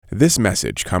This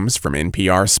message comes from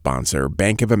NPR sponsor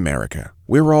Bank of America.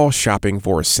 We're all shopping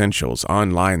for essentials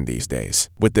online these days.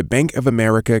 With the Bank of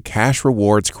America Cash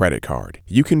Rewards credit card,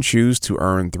 you can choose to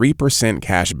earn 3%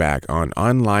 cash back on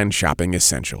online shopping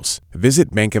essentials.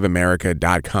 Visit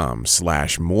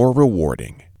bankofamerica.com/more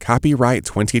rewarding. Copyright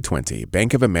 2020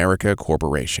 Bank of America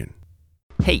Corporation.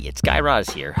 Hey, it's Guy Raz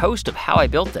here, host of How I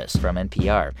Built This from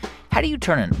NPR. How do you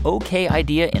turn an okay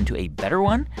idea into a better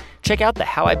one? Check out the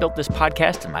How I Built This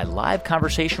podcast and my live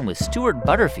conversation with Stuart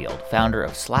Butterfield, founder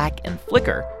of Slack and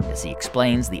Flickr, as he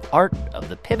explains the art of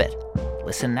the pivot.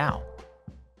 Listen now.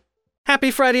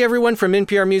 Happy Friday, everyone, from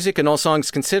NPR Music and All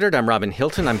Songs Considered. I'm Robin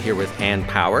Hilton. I'm here with Ann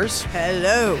Powers.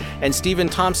 Hello. And Stephen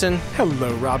Thompson.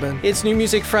 Hello, Robin. It's New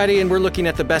Music Friday, and we're looking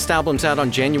at the best albums out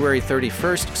on January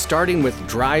 31st, starting with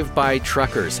Drive-By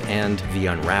Truckers and The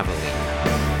Unraveling.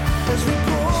 As we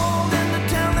pulled into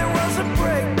town, there was a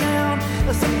breakdown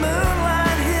as the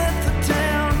moonlight hit the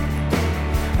town.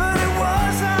 But it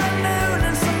was high noon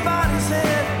in somebody's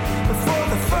head before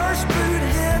the first boot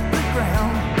hit the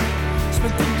ground.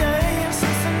 Spent the day in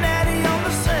Cincinnati on the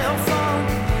cell phone,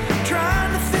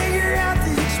 trying to figure out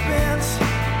the expense.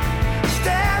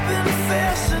 Stabbing a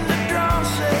fist in the drawn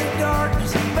shade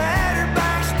darkness, battered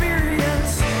by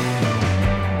experience.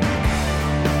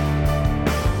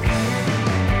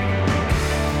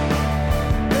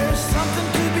 There's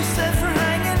something to be said for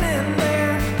hanging in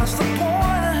there. What's the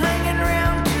point of hanging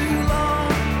around too long?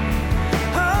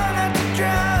 Hung out to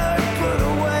dry, put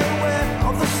away wet,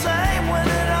 all the same when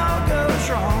it all goes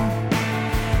wrong.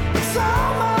 It's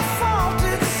all my fault,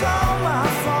 it's all my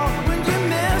fault when you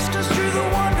misconstrue the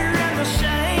wonder and the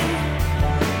shame.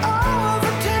 All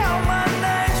over town, my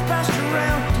name's passed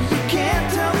around. You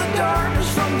can't tell the darkness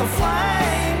from the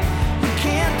flame. You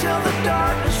can't tell the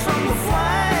darkness from the flame.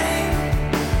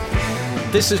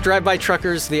 This is Drive-By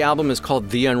Truckers. The album is called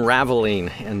The Unraveling,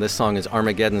 and this song is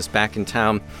Armageddon's Back in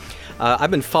Town.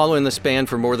 I've been following this band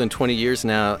for more than 20 years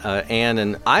now, Ann,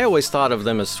 and I always thought of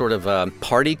them as sort of a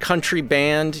party country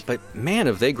band, but man,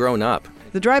 have they grown up.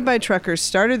 The Drive-By Truckers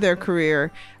started their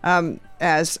career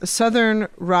as a Southern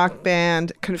rock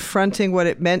band confronting what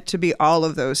it meant to be all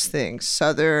of those things.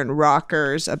 Southern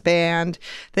rockers, a band.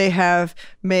 They have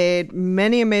made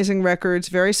many amazing records,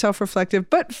 very self-reflective,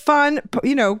 but fun,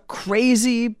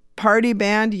 crazy party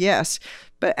band, yes.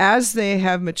 But as they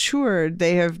have matured,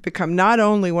 they have become not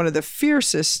only one of the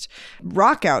fiercest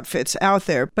rock outfits out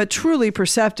there, but truly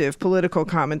perceptive political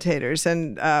commentators.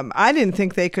 And I didn't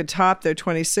think they could top their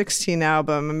 2016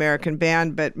 album, American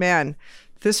Band, but man,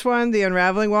 this one, The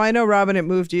Unraveling, well, I know, Robin, it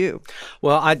moved you.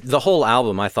 Well, the whole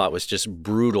album I thought was just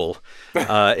brutal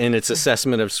in its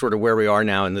assessment of sort of where we are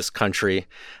now in this country.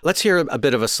 Let's hear a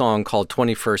bit of a song called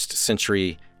 21st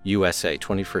Century USA,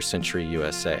 21st Century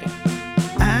USA.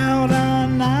 Out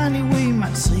on 90 we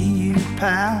might see you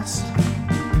pass.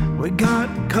 We got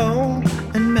coal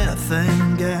and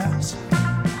methane gas.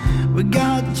 We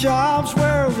got jobs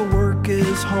where the work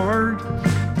is hard,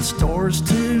 and stores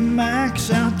to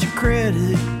max out your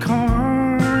credit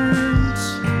cards.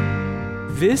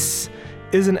 This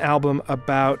is an album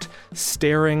about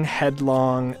staring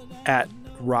headlong at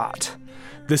rot.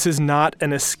 This is not an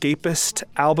escapist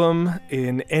album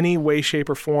in any way, shape,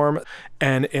 or form,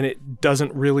 and it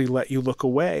doesn't really let you look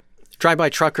away. Drive-By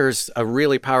Truckers, a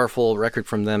really powerful record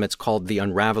from them. It's called The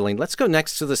Unraveling. Let's go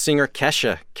next to the singer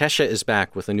Kesha. Kesha is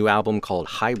back with a new album called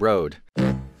High Road.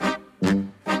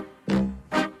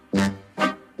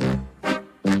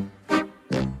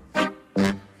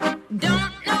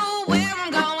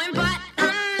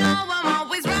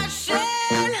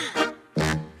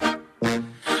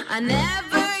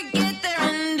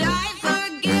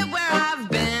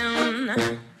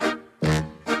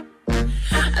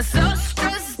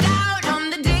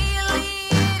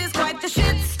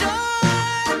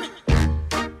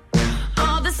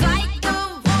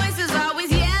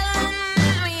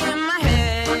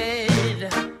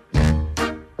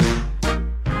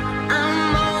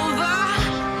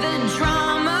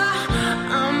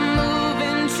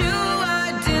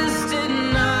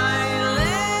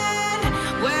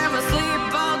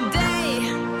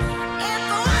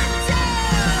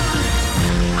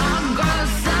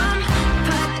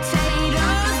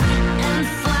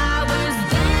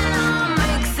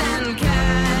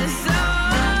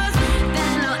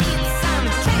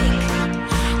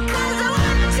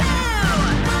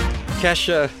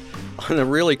 Kesha on a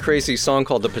really crazy song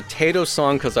called The Potato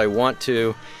Song, 'Cause I Want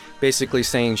to. basically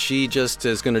saying she just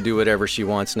is going to do whatever she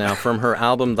wants now. From her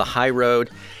album, The High Road.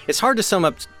 It's hard to sum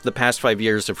up the past 5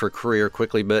 years of her career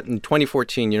quickly, but in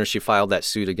 2014, she filed that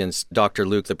suit against Dr.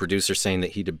 Luke, the producer, saying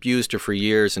that he'd abused her for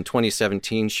years. In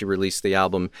 2017, she released the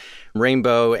album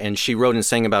Rainbow, and she wrote and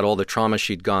sang about all the trauma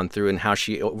she'd gone through and how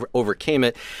she overcame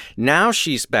it. Now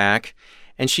she's back.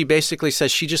 And she basically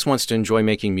says she just wants to enjoy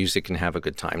making music and have a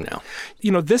good time now.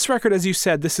 This record, as you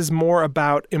said, this is more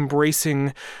about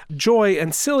embracing joy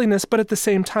and silliness, but at the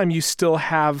same time, you still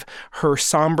have her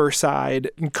somber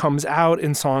side comes out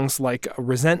in songs like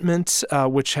Resentment,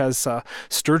 which has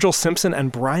Sturgill Simpson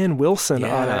and Brian Wilson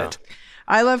on it.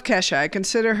 I love Kesha. I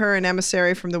consider her an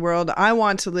emissary from the world I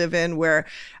want to live in, where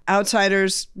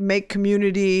outsiders make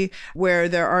community, where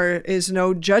there is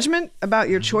no judgment about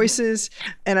your choices.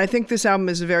 And I think this album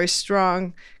is a very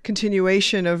strong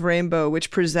continuation of Rainbow, which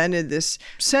presented this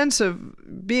sense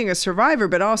of being a survivor,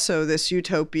 but also this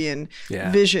utopian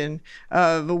vision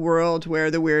of a world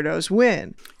where the weirdos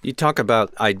win. You talk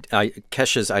about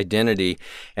Kesha's identity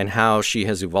and how she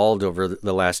has evolved over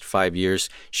the last 5 years.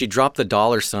 She dropped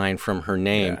the $sign from her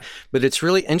name, but it's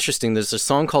really interesting. There's a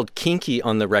song called Kinky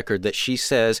on the record that she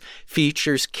says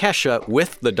features Kesha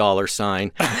with the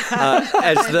 $sign,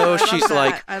 as though she's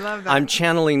like, I love that. I'm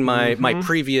channeling my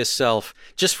previous self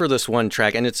just for this one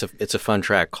track, and it's a fun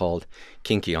track called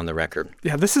Kinky on the record.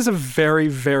 Yeah, this is a very,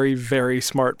 very, very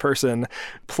smart person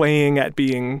playing at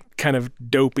being kind of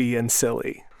dopey and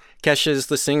silly. Kesha is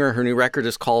the singer. Her new record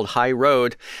is called High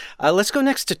Road. Let's go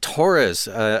next to Torres,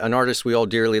 an artist we all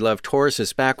dearly love. Torres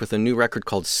is back with a new record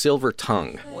called Silver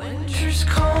Tongue. Winter's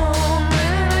coming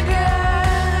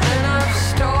again, and I've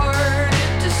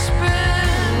started to spin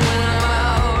when I'm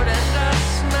out and I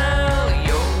smell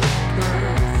your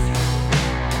perfume.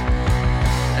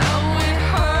 Now it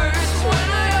hurts when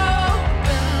I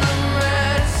open the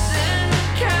medicine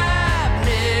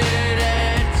cabinet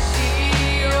and see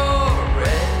your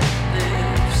red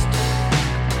lipstick.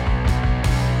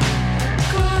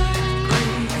 Good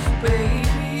grief,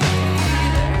 baby,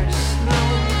 there's no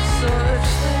such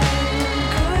thing.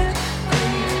 Good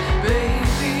grief,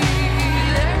 baby,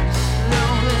 there's no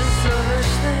such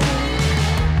thing.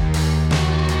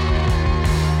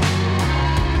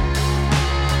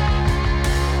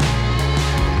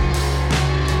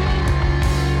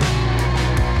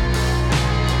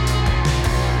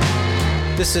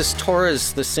 This is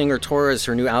Torres, the singer Torres.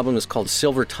 Her new album is called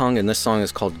Silver Tongue, and this song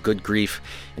is called Good Grief.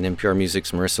 And NPR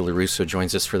Music's Marissa LaRusso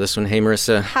joins us for this one. Hey,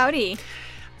 Marissa. Howdy.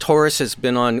 Torres has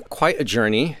been on quite a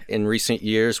journey in recent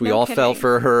years. We No all fell kidding.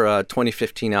 for her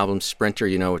 2015 album Sprinter,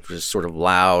 which was sort of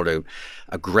loud,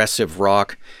 aggressive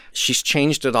rock. She's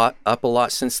changed it up a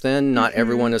lot since then. Not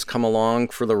everyone has come along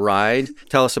for the ride.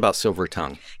 Tell us about Silver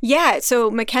Tongue. Yeah, so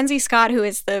Mackenzie Scott, who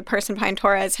is the person behind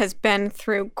Torres, has been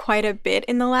through quite a bit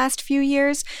in the last few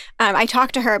years. I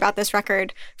talked to her about this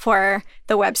record for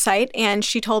the website, and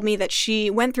she told me that she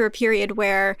went through a period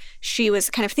where she was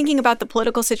kind of thinking about the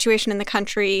political situation in the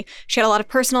country. She had a lot of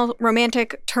personal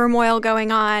romantic turmoil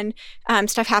going on,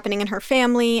 stuff happening in her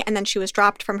family, and then she was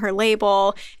dropped from her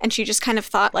label, and she just kind of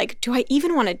thought, like, do I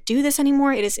even want to do this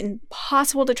anymore? It is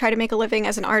impossible to try to make a living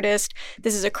as an artist.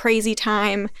 This is a crazy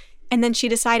time. And then she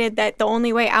decided that the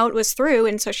only way out was through,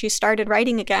 and so she started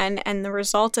writing again, and the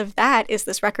result of that is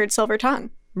this record, Silver Tongue.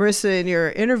 Marissa, in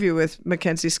your interview with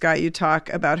Mackenzie Scott, you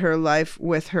talk about her life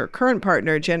with her current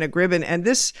partner, Jenna Gribben, and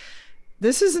this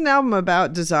is an album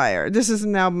about desire. This is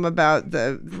an album about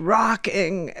the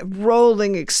rocking,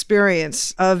 rolling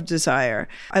experience of desire.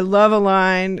 I love a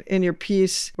line in your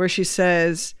piece where she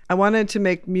says, I wanted to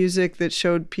make music that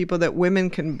showed people that women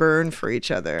can burn for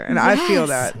each other. And I feel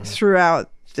Yes. that throughout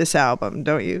this album,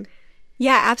 don't you?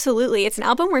 Yeah, absolutely. It's an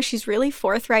album where she's really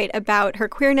forthright about her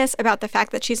queerness, about the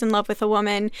fact that she's in love with a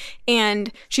woman.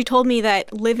 And she told me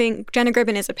that Jenna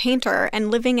Gribben is a painter,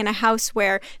 and living in a house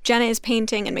where Jenna is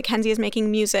painting and Mackenzie is making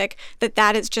music, that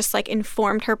has just like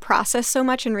informed her process so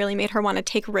much and really made her want to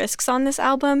take risks on this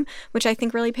album, which I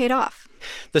think really paid off.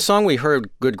 The song we heard,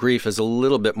 Good Grief, is a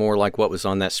little bit more like what was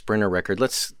on that Sprinter record.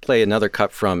 Let's play another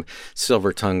cut from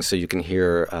Silver Tongue so you can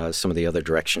hear some of the other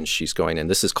directions she's going in.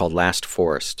 This is called Last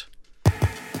Forest.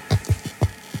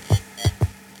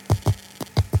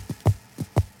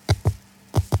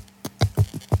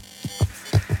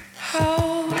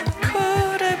 How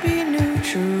could I be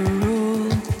neutral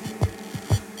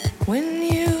when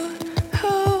you,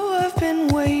 who I've been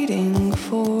waiting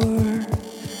for,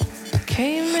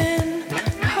 came in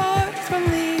hot from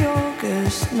the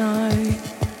August night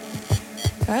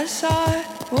as I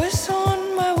was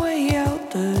on my way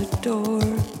out the door?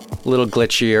 A little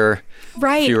glitchier.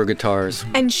 Right. fewer guitars.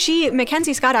 And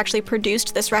Mackenzie Scott actually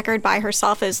produced this record by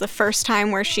herself as the first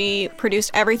time where she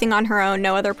produced everything on her own,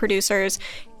 no other producers.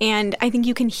 And I think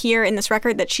you can hear in this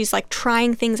record that she's like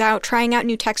trying things out, trying out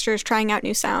new textures, trying out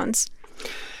new sounds.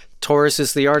 Taurus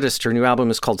is the artist. Her new album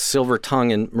is called Silver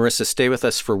Tongue. And Marissa, stay with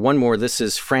us for one more. This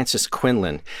is Frances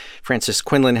Quinlan. Frances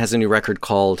Quinlan has a new record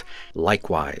called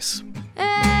Likewise.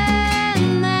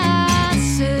 And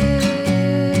that's it.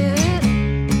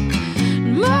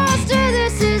 Most of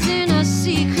this isn't a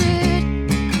secret.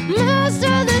 Most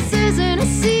of this isn't a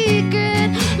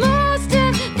secret. Most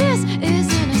of this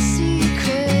isn't a secret.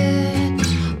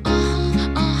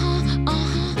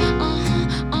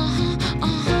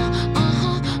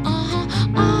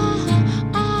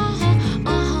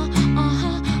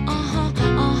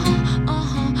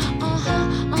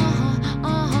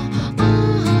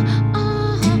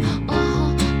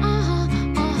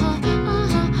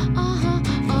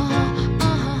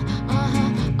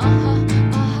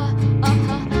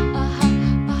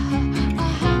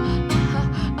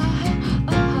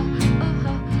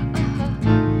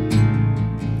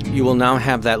 You will now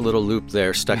have that little loop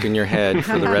there stuck in your head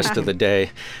for the rest of the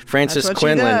day. Frances That's what she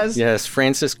Quinlan. does. Yes,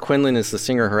 Frances Quinlan is the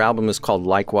singer. Her album is called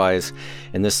Likewise,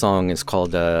 and this song is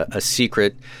called A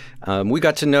Secret. We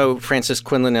got to know Frances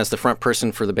Quinlan as the front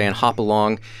person for the band Hop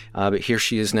Along, but here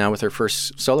she is now with her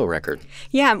first solo record.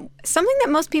 Yeah, something that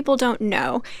most people don't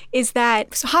know is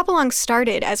that Hop Along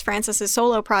started as Frances's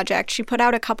solo project. She put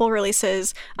out a couple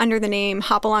releases under the name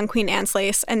Hop Along Queen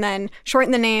Anslace, and then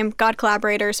shortened the name, got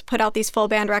collaborators, put out these full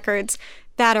band records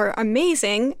that are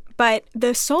amazing. But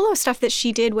the solo stuff that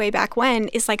she did way back when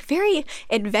is like very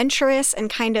adventurous and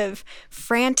kind of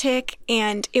frantic.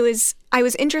 And I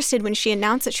was interested when she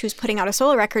announced that she was putting out a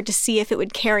solo record to see if it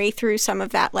would carry through some of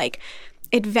that like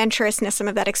adventurousness, some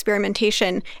of that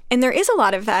experimentation. And there is a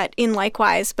lot of that in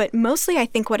Likewise, but mostly I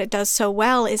think what it does so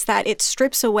well is that it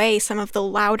strips away some of the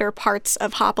louder parts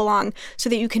of Hop Along so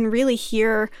that you can really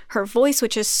hear her voice,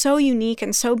 which is so unique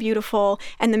and so beautiful,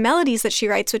 and the melodies that she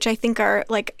writes, which I think are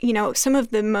like, you know, some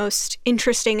of the most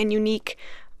interesting and unique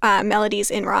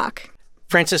melodies in rock.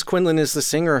 Frances Quinlan is the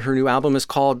singer. Her new album is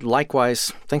called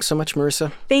Likewise. Thanks so much,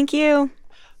 Marissa. Thank you.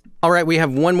 All right, we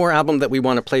have one more album that we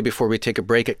want to play before we take a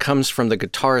break. It comes from the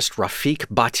guitarist Rafik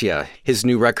Bhatia. His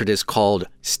new record is called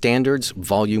Standards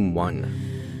Volume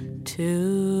 1.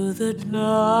 To the dark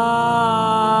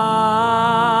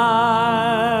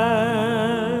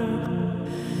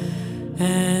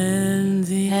and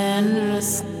the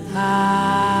endless sky,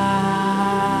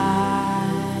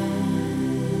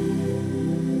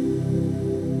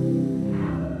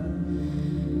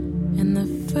 and the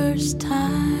first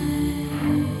time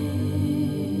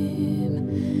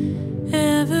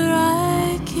ever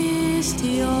I kissed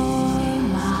your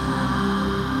mouth,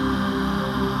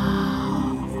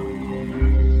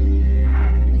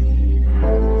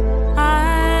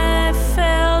 I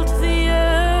felt the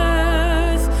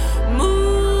earth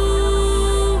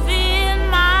move in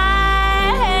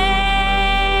my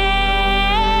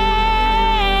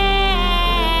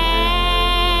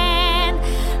hand,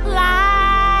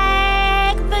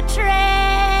 like the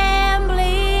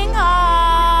trembling heart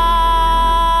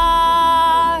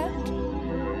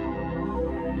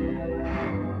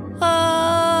of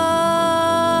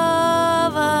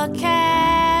a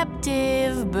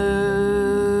captive bird.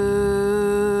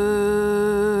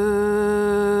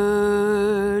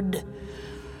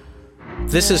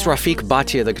 This is Rafik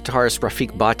Bhatia, the guitarist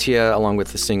Rafik Bhatia, along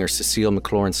with the singer Cecile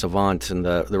McLaurin-Savant. And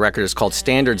the record is called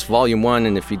Standards Volume 1.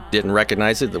 And if you didn't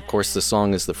recognize it, of course, the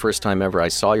song is The First Time Ever I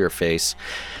Saw Your Face.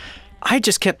 I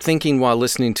just kept thinking while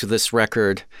listening to this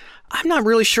record, I'm not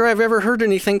really sure I've ever heard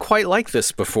anything quite like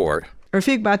this before.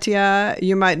 Rafik Bhatia,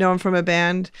 you might know him from a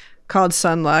band called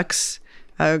Sunlux,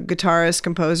 a guitarist,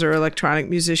 composer, electronic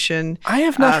musician. I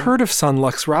have not heard of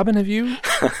Sunlux. Robin, have you?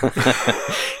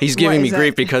 He's giving What me is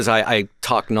grief that? because I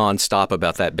talk nonstop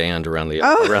about that band around the...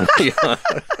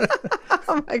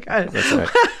 Oh my God. That's right.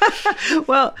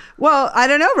 Well, I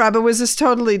don't know, Robin. Was this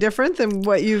totally different than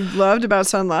what you loved about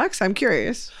Sunlux? I'm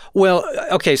curious. Well,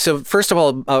 okay, so first of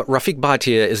all, Rafik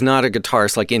Bhatia is not a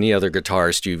guitarist like any other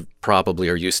guitarist you probably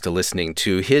are used to listening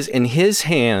to. In his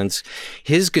hands,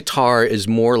 his guitar is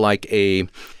more like a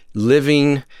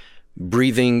living,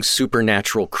 breathing,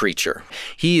 supernatural creature.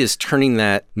 He is turning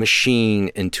that machine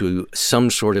into some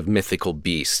sort of mythical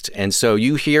beast. And so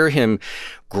you hear him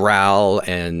growl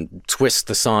and twist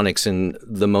the sonics in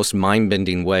the most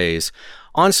mind-bending ways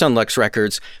on Sunlux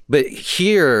records, but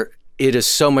here it is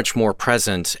so much more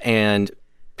present, and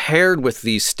paired with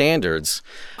these standards,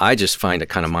 I just find it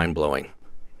kind of mind-blowing.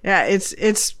 Yeah, it's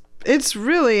It's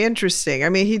really interesting. I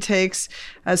mean, he takes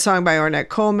a song by Ornette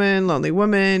Coleman, Lonely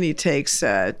Woman. He takes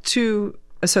two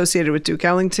associated with Duke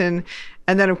Ellington.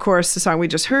 And then, of course, the song we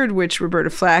just heard, which Roberta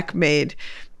Flack made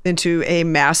into a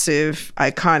massive,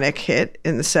 iconic hit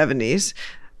in the 70s.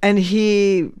 And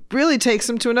he really takes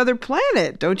them to another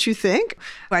planet, don't you think?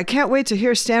 I can't wait to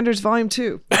hear Standards Volume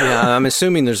 2. Yeah, I'm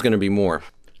assuming there's going to be more.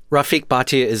 Rafik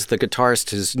Bhatia is the guitarist.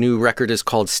 His new record is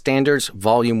called Standards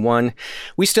Volume 1.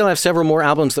 We still have several more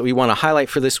albums that we want to highlight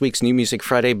for this week's New Music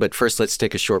Friday, but first let's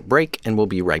take a short break and we'll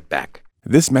be right back.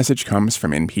 This message comes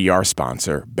from NPR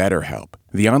sponsor BetterHelp,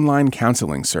 the online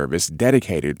counseling service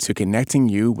dedicated to connecting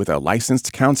you with a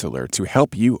licensed counselor to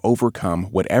help you overcome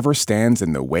whatever stands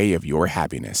in the way of your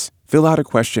happiness. Fill out a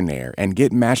questionnaire and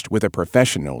get matched with a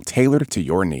professional tailored to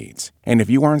your needs. And if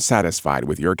you aren't satisfied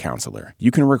with your counselor, you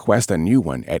can request a new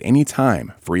one at any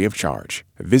time, free of charge.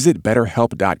 Visit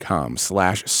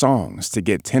BetterHelp.com/songs to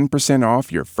get 10%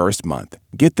 off your first month.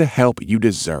 Get the help you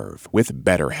deserve with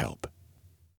BetterHelp.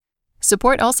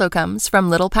 Support also comes from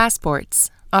Little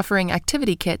Passports, offering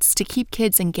activity kits to keep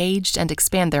kids engaged and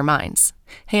expand their minds.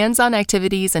 Hands-on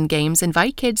activities and games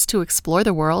invite kids to explore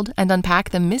the world and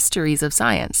unpack the mysteries of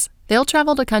science. They'll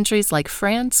travel to countries like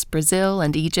France, Brazil,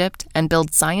 and Egypt and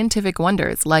build scientific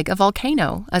wonders like a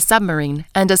volcano, a submarine,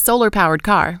 and a solar-powered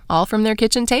car, all from their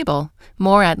kitchen table.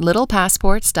 More at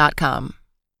littlepassports.com.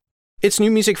 It's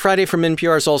New Music Friday from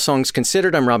NPR's All Songs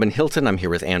Considered. I'm Robin Hilton. I'm here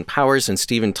with Ann Powers and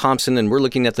Stephen Thompson, and we're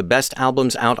looking at the best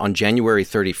albums out on January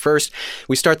 31st.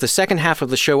 We start the second half of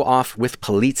the show off with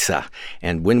Polizza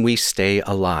and When We Stay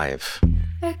Alive.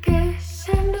 I guess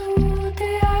I knew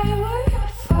that I would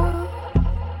fall.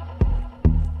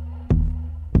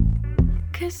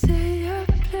 'Cause they are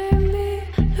playing me,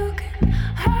 looking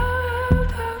high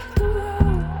above the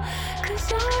wall.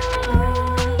 'Cause I'm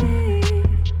lonely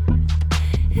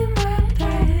in my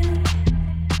bed,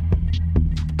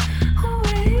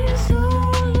 always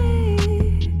lonely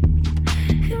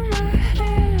in my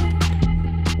head.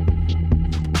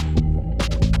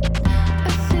 I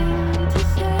seem to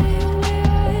stay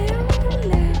where you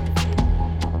live.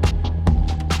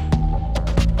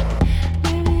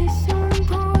 Maybe some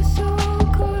poor soul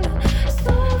could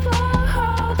stop our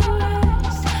hearts.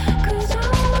 'Cause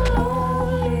I'm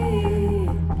lonely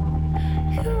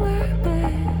in my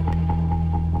bed,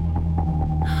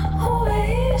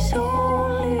 always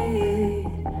lonely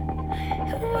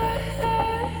in my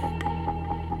head.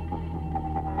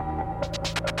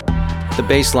 The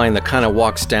bass line that kind of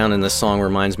walks down in the song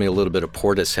reminds me a little bit of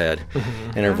Portishead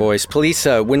in her voice.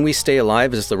 Polizza, When We Stay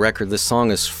Alive is the record. This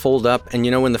song is fulled up. And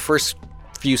you know, when the first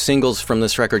few singles from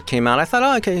this record came out, I thought,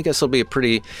 oh, okay, I guess it'll be a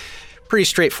pretty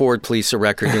straightforward Polizza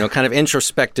record, you know, kind of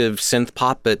introspective synth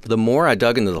pop. But the more I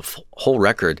dug into the whole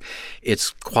record,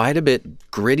 it's quite a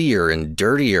bit grittier and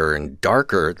dirtier and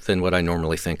darker than what I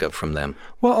normally think of from them.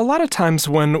 Well, a lot of times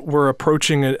when we're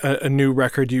approaching a new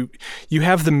record, you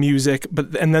have the music,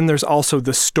 and then there's also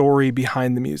the story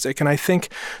behind the music. And I think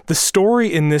the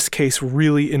story in this case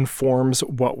really informs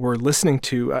what we're listening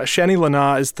to. Shani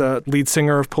Lana is the lead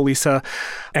singer of Polizza,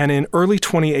 and in early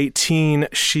 2018,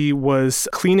 she was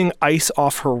cleaning ice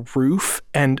off her roof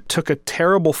and took a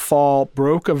terrible fall,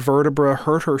 broke a vertebra,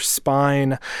 hurt her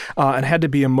spine, and had to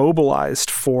be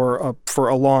immobilized for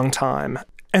a long time.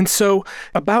 And so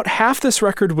about half this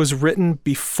record was written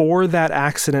before that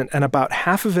accident, and about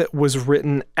half of it was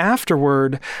written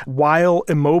afterward while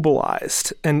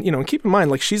immobilized. And, you know, keep in mind,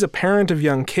 like, she's a parent of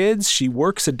young kids. She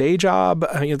works a day job.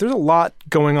 There's a lot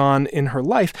going on in her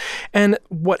life. And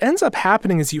what ends up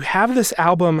happening is you have this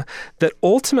album that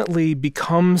ultimately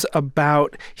becomes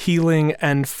about healing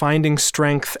and finding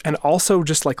strength, and also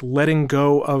just like letting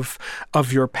go of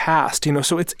your past. You know,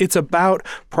 so it's about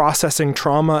processing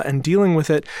trauma and dealing with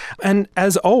it. And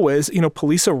as always, you know,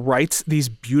 Polizza writes these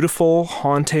beautiful,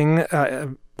 haunting,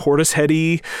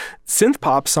 Portishead-y synth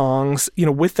pop songs, you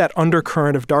know, with that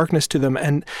undercurrent of darkness to them,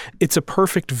 and it's a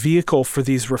perfect vehicle for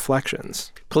these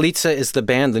reflections. Polizza is the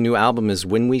band. The new album is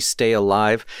When We Stay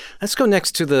Alive. Let's go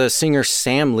next to the singer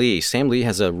Sam Lee. Sam Lee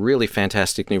has a really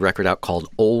fantastic new record out called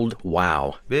Old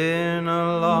Wow. Been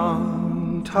a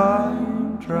long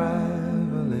time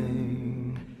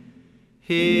traveling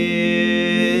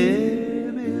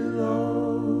here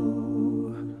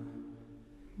below.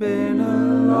 Been a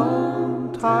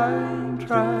long time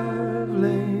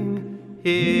traveling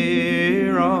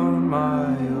here on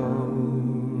my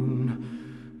own.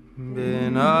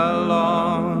 Been a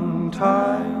long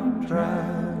time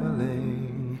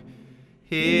traveling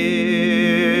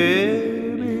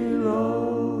here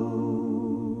below.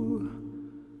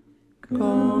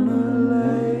 Gonna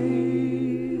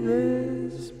lay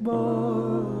this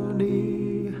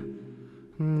body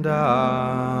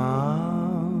down.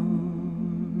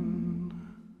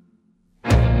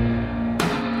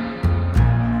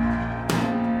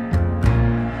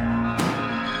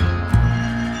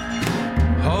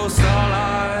 Oh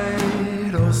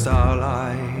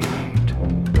starlight,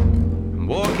 I'm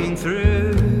walking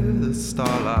through the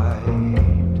starlight,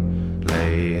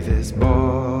 lay this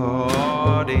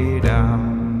body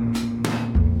down.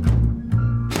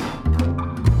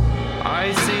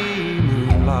 I see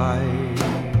moonlight,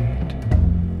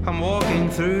 I'm walking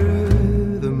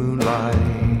through the moonlight,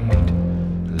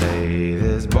 lay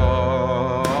this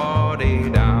body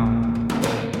down.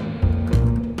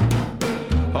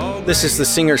 This is the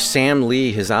singer Sam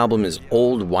Lee. His album is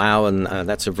Old Wow, and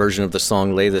that's a version of the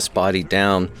song Lay This Body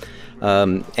Down.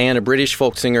 And a British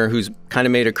folk singer who's kind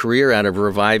of made a career out of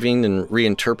reviving and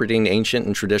reinterpreting ancient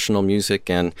and traditional music,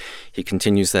 and he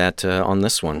continues that on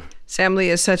this one. Sam Lee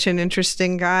is such an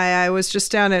interesting guy. I was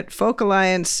just down at Folk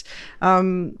Alliance,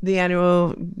 the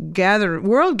annual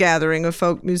world gathering of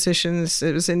folk musicians.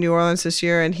 It was in New Orleans this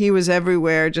year, and he was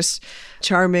everywhere, just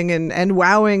charming and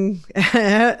wowing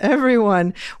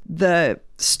everyone. The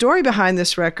story behind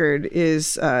this record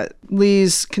is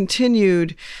Lee's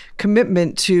continued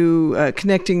commitment to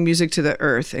connecting music to the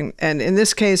earth, and in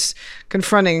this case,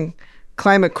 confronting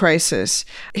climate crisis.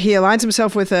 He aligns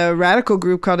himself with a radical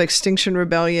group called Extinction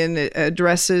Rebellion. It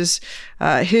addresses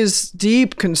his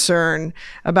deep concern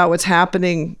about what's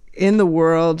happening in the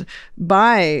world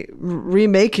by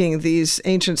remaking these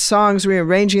ancient songs,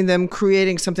 rearranging them,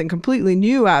 creating something completely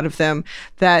new out of them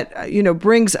that,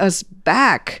 brings us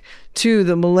back to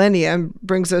the millennium,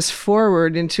 brings us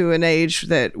forward into an age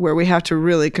where we have to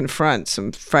really confront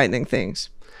some frightening things.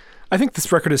 I think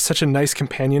this record is such a nice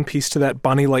companion piece to that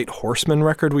Bonnie Light Horseman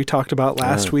record we talked about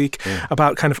last week,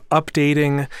 about kind of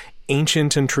updating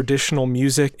ancient and traditional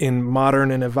music in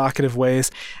modern and evocative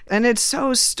ways. And it's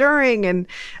so stirring, and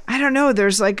I don't know,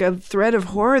 there's like a thread of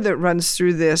horror that runs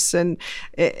through this, and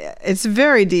it's a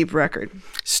very deep record.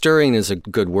 Stirring is a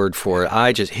good word for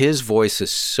it. His voice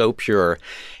is so pure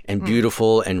and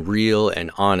beautiful and real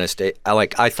and honest.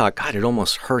 I thought, God, it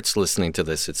almost hurts listening to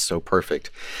this. It's so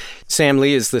perfect. Sam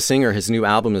Lee is the singer. His new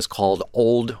album is called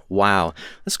Old Wow.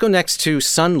 Let's go next to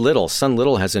Sun Little. Sun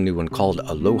Little has a new one called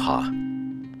Aloha.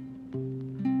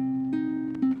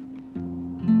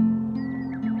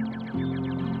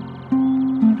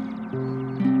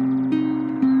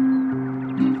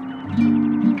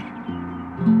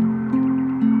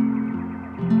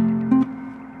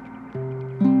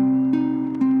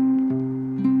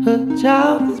 A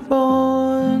child is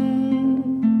born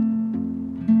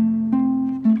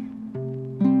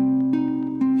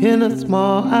in the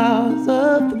small hours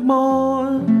of the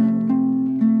morn.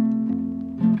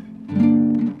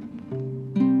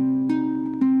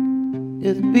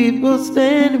 It's people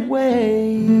stand and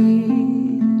wait,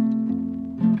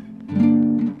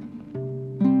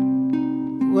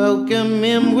 welcome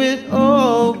him with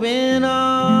open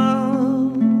arms.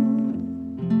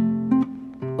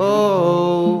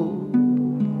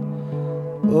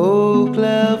 Oh,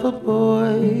 clever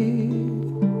boy,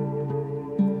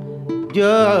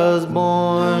 just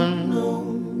born,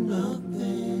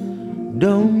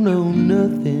 don't know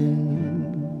nothing.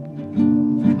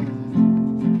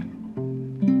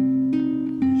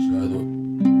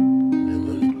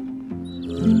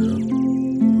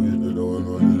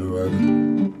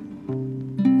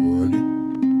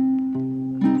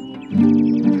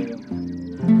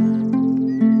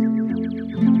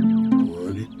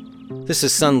 This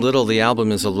is Sun Little. The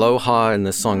album is Aloha, and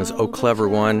this song is Oh Clever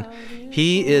One.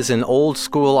 He is an old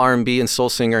school R&B and soul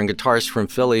singer and guitarist from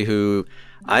Philly who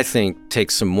I think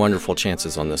takes some wonderful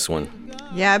chances on this one.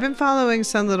 Yeah, I've been following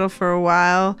Sun Little for a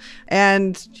while,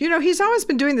 and he's always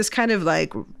been doing this kind of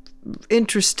like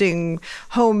interesting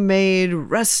homemade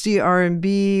rusty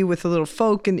R&B with a little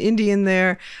folk and indie in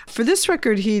there. For this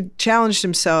record, he challenged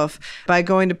himself by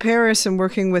going to Paris and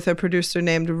working with a producer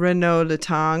named Renaud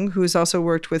Letang, who's also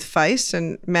worked with Feist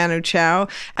and Manu Chao.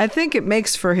 I think it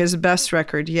makes for his best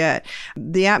record yet.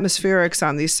 The atmospherics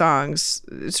on these songs,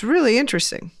 it's really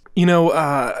interesting.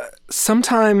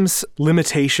 Sometimes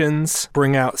limitations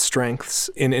bring out strengths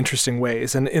in interesting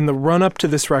ways. And in the run-up to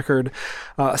this record,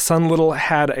 Sun Little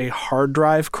had a hard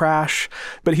drive crash,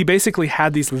 but he basically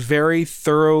had these very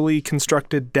thoroughly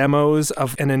constructed demos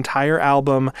of an entire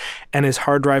album, and his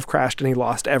hard drive crashed and he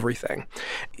lost everything.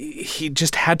 He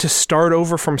just had to start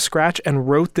over from scratch and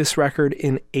wrote this record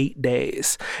in 8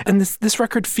 days. And this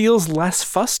record feels less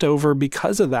fussed over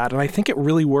because of that, and I think it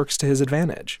really works to his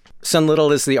advantage. Sun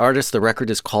Little is the artist. The record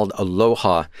is called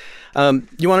Aloha.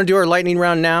 You want to do our lightning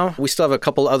round now? We still have a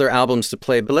couple other albums to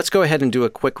play, but let's go ahead and do a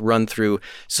quick run through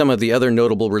some of the other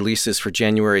notable releases for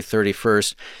January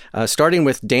 31st. Starting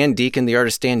with Dan Deacon. The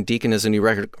artist Dan Deacon has a new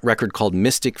record called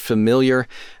Mystic Familiar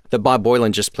that Bob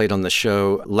Boylan just played on the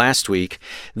show last week.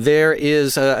 There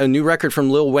is a new record from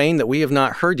Lil Wayne that we have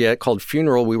not heard yet called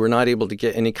Funeral. We were not able to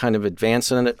get any kind of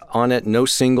advance on it. No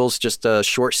singles, just a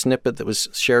short snippet that was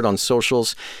shared on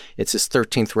socials. It's his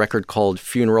 13th record called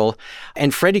Funeral.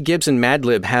 And Freddie Gibbs and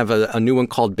Madlib have a new one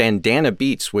called Bandana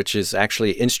Beats, which is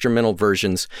actually instrumental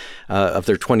versions of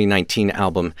their 2019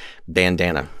 album,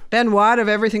 Bandana. Ben Watt of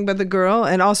Everything But the Girl,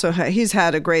 and also he's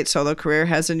had a great solo career,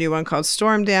 has a new one called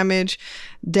Storm Damage.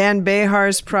 Dan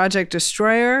Behar's Project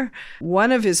Destroyer,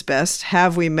 one of his best,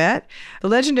 Have We Met? The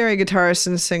legendary guitarist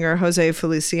and singer Jose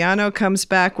Feliciano comes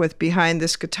back with Behind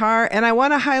This Guitar, and I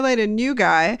want to highlight a new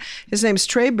guy. His name's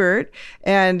Trey Burt,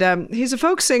 and he's a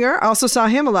folk singer. I also saw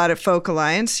him a lot at Folk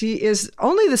Alliance. He is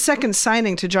only the second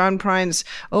signing to John Prine's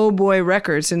Oh Boy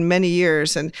Records in many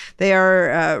years, and they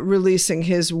are releasing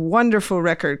his wonderful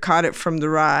record, Caught It From the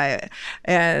Rye.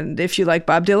 And if you like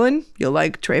Bob Dylan, you'll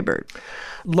like Trey Burt.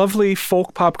 Lovely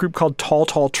folk pop group called Tall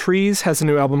Tall Trees has a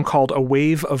new album called A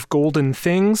Wave of Golden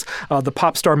Things. The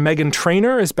pop star Meghan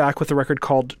Trainor is back with a record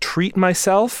called Treat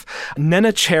Myself.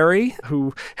 Nena Cherry,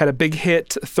 who had a big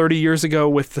hit 30 years ago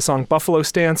with the song Buffalo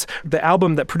Stance, the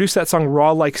album that produced that song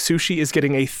Raw Like Sushi is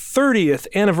getting a 30th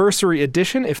anniversary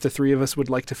edition, if the three of us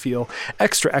would like to feel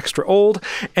extra, extra old.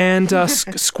 And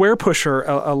Square Pusher,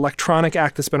 an electronic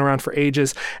act that's been around for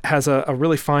ages, has a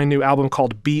really fine new album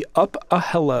called Be Up a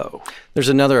Hello.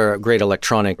 There's another great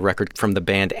electronic record from the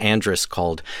band Andrus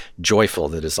called Joyful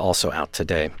that is also out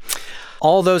today.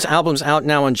 All those albums out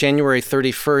now on January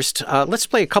 31st. Let's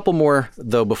play a couple more,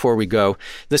 though, before we go.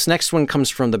 This next one comes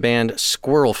from the band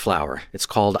Squirrel Flower. It's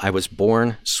called I Was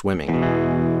Born Swimming.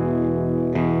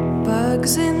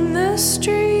 Bugs in the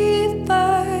street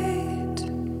light.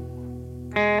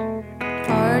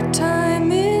 Our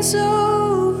time is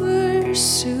over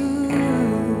soon.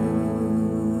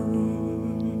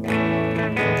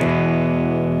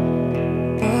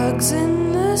 Bugs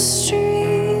in the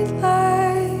street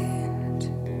light.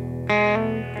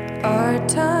 Our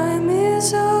time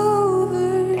is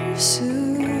over soon.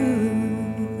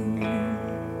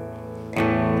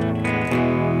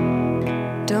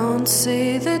 Don't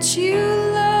say that you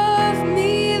love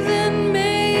me, then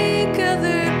make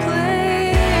other plans.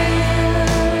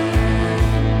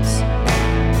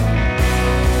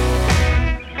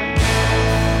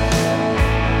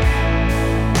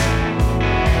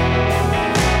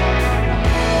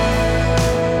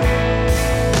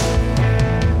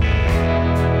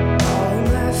 All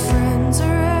my friends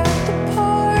are at the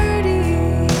party,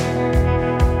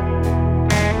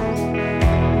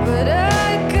 but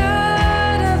I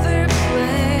got other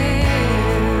plans.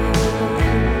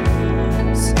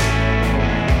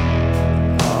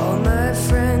 All my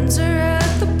friends are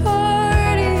at the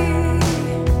party,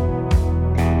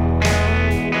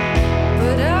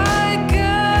 but I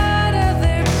got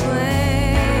other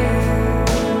plans.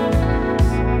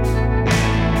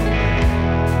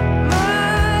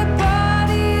 My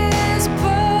body is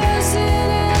buzzing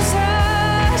as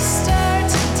I start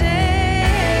to dance.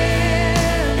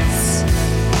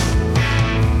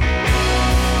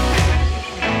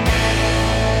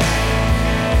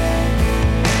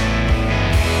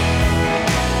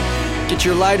 Get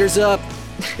your lighters up.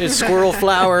 It's Squirrel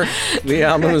Flower. The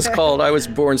album is called I Was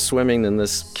Born Swimming, and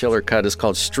this killer cut is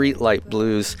called Streetlight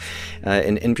Blues.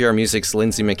 And NPR Music's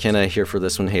Lindsay McKenna here for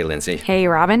this one. Hey, Lindsay. Hey,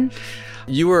 Robin.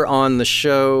 You were on the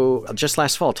show just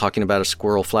last fall talking about a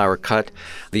Squirrel Flower cut.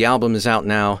 The album is out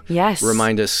now. Yes.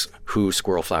 Remind us who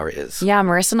Squirrel Flower is. Yeah,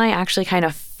 Marissa and I actually kind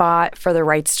of fought for the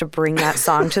rights to bring that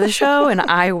song to the show, and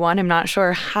I won. I'm not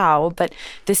sure how, but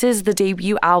this is the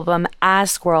debut album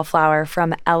as Squirrel Flower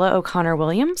from Ella O'Connor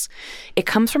Williams. It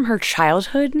comes from her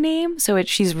childhood name, so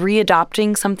she's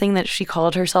readopting something that she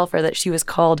called herself or that she was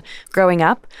called growing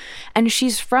up, and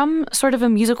she's from sort of a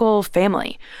musical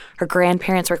family. Her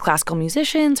grandparents were classical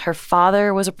musicians, her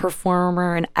father was a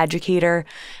performer and educator,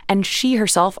 and she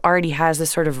herself already has this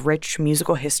sort of rich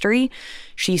musical history.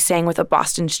 She sang with a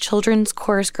Boston Children's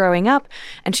Chorus growing up,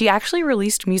 and she actually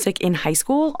released music in high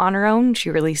school on her own. She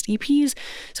released EPs.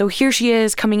 So here she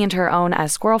is coming into her own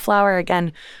as Squirrel Flower,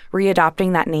 again,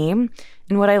 readopting that name.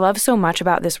 And what I love so much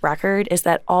about this record is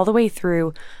that all the way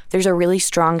through, there's a really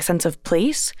strong sense of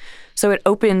place. So it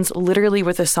opens literally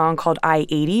with a song called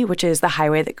I-80, which is the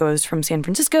highway that goes from San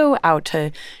Francisco out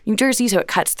to New Jersey, so it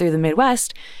cuts through the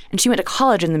Midwest. And she went to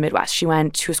college in the Midwest. She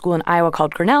went to a school in Iowa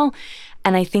called Grinnell,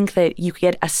 And I think that you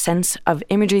get a sense of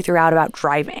imagery throughout about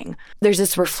driving. There's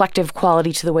this reflective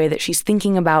quality to the way that she's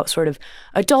thinking about sort of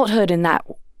adulthood and that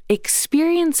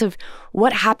experience of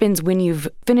what happens when you've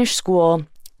finished school,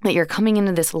 that you're coming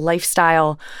into this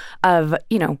lifestyle of,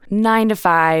 9 to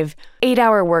 5,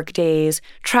 8-hour work days,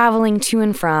 traveling to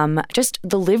and from. Just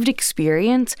the lived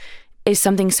experience is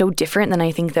something so different than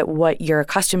I think that what you're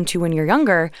accustomed to when you're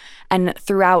younger. And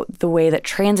throughout the way that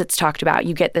Transit's talked about,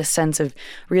 you get this sense of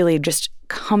really just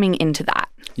coming into that.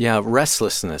 Yeah,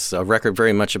 restlessness, a record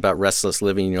very much about restless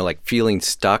living, like feeling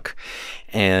stuck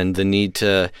and the need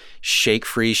to shake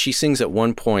free. She sings at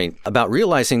one point about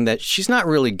realizing that she's not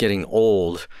really getting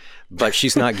old, but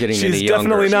she's not getting any younger. She's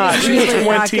definitely not. She's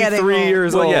 23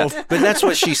 years old. Yeah, but that's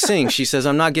what she sings. She says,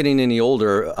 I'm not getting any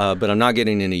older, but I'm not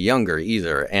getting any younger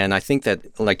either. And I think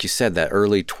that, like you said, that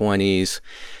early 20s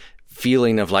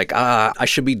feeling of like, I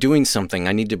should be doing something.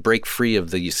 I need to break free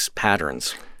of these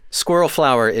patterns. Squirrel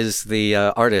Flower is the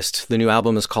artist. The new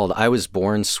album is called I Was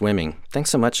Born Swimming. Thanks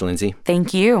so much, Lindsay.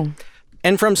 Thank you.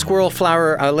 And from Squirrel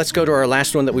Flower, let's go to our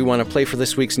last one that we want to play for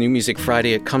this week's New Music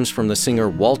Friday. It comes from the singer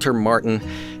Walter Martin.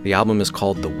 The album is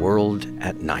called The World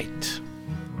at Night.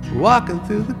 Walking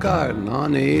through the garden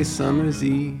on a summer's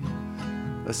eve,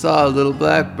 I saw a little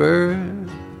black bird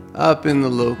up in the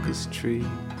locust tree.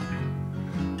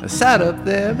 I sat up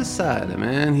there beside him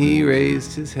and he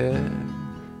raised his head.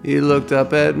 He looked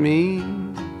up at me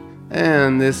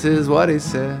and this is what he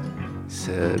said. He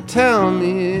said, tell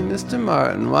me, Mr.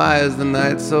 Martin, why is the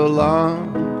night so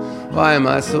long? Why am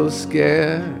I so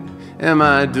scared? Am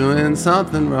I doing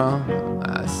something wrong?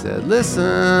 I said,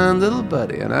 listen, little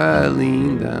buddy, and I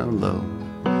leaned down low.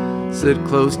 Sit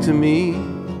close to me,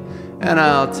 and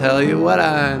I'll tell you what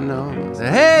I know. I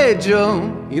said, hey, Joe,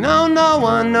 no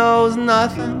one knows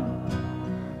nothing.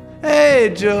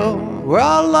 Hey, Joe, we're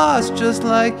all lost just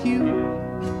like you.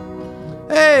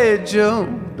 Hey, Joe,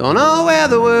 don't know where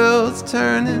the world's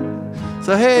turning.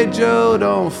 So, hey, Joe,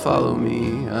 don't follow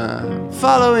me. I'm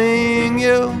following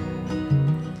you.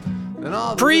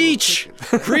 Preach!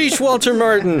 Preach, Walter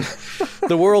Martin.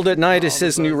 The World at Night is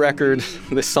his new record.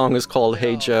 This song is called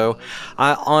Hey Joe.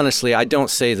 I don't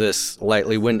say this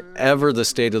lightly. Whenever the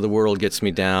state of the world gets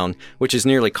me down, which is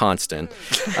nearly constant,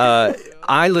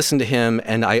 I listen to him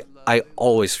and I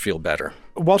always feel better.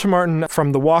 Walter Martin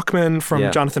from The Walkmen,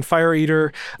 from Jonathan Fire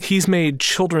Eater, he's made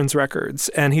children's records,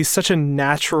 and he's such a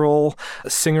natural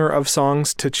singer of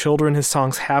songs to children. His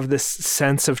songs have this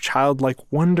sense of childlike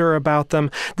wonder about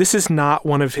them. This is not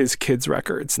one of his kids'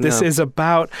 records. This is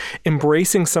about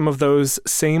embracing some of those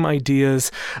same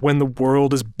ideas when the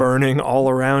world is burning all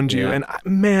around you. And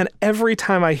man, every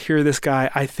time I hear this guy,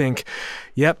 I think,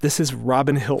 yep, this is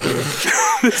Robin Hilton.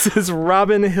 This is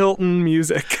Robin Hilton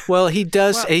music. Well, he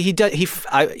does. Wow.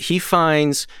 He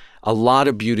finds a lot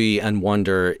of beauty and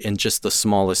wonder in just the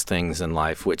smallest things in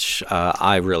life, which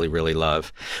I really, really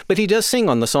love. But he does sing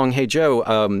on the song Hey Joe,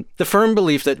 the firm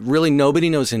belief that really nobody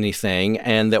knows anything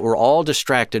and that we're all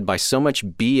distracted by so much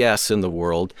BS in the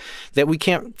world that we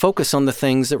can't focus on the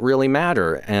things that really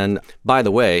matter. And by the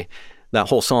way, that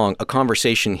whole song, a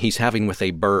conversation he's having with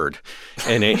a bird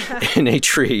in a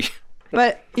tree.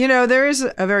 But, there is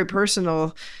a very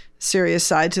personal, serious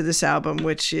side to this album,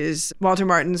 which is Walter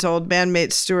Martin's old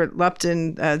bandmate, Stuart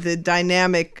Lupton, the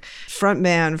dynamic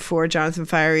frontman for Jonathan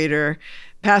Fire Eater,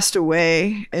 passed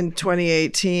away in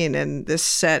 2018, and this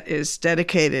set is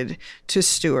dedicated to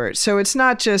Stuart. So it's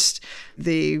not just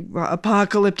the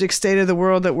apocalyptic state of the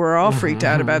world that we're all freaked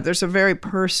out about. There's a very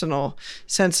personal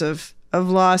sense of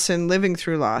loss and living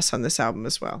through loss on this album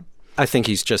as well. I think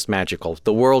he's just magical.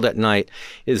 The World at Night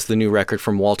is the new record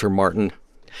from Walter Martin.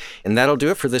 And that'll do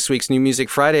it for this week's New Music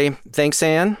Friday. Thanks,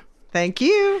 Anne. Thank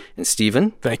you. And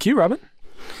Stephen. Thank you, Robin.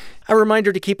 A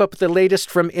reminder to keep up with the latest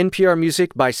from NPR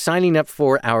Music by signing up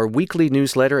for our weekly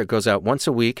newsletter. It goes out once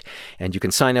a week, and you can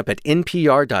sign up at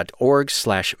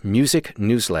npr.org/music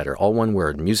newsletter. All one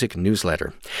word, music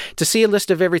newsletter. To see a list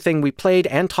of everything we played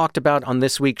and talked about on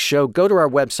this week's show, go to our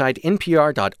website,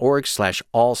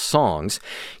 npr.org/allsongs.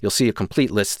 You'll see a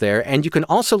complete list there, and you can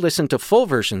also listen to full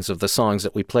versions of the songs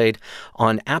that we played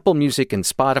on Apple Music and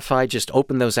Spotify. Just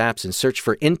open those apps and search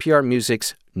for NPR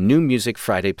Music's New Music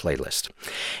Friday playlist.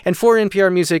 And for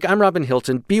NPR Music, I'm Robin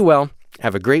Hilton. Be well,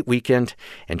 have a great weekend,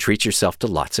 and treat yourself to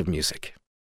lots of music.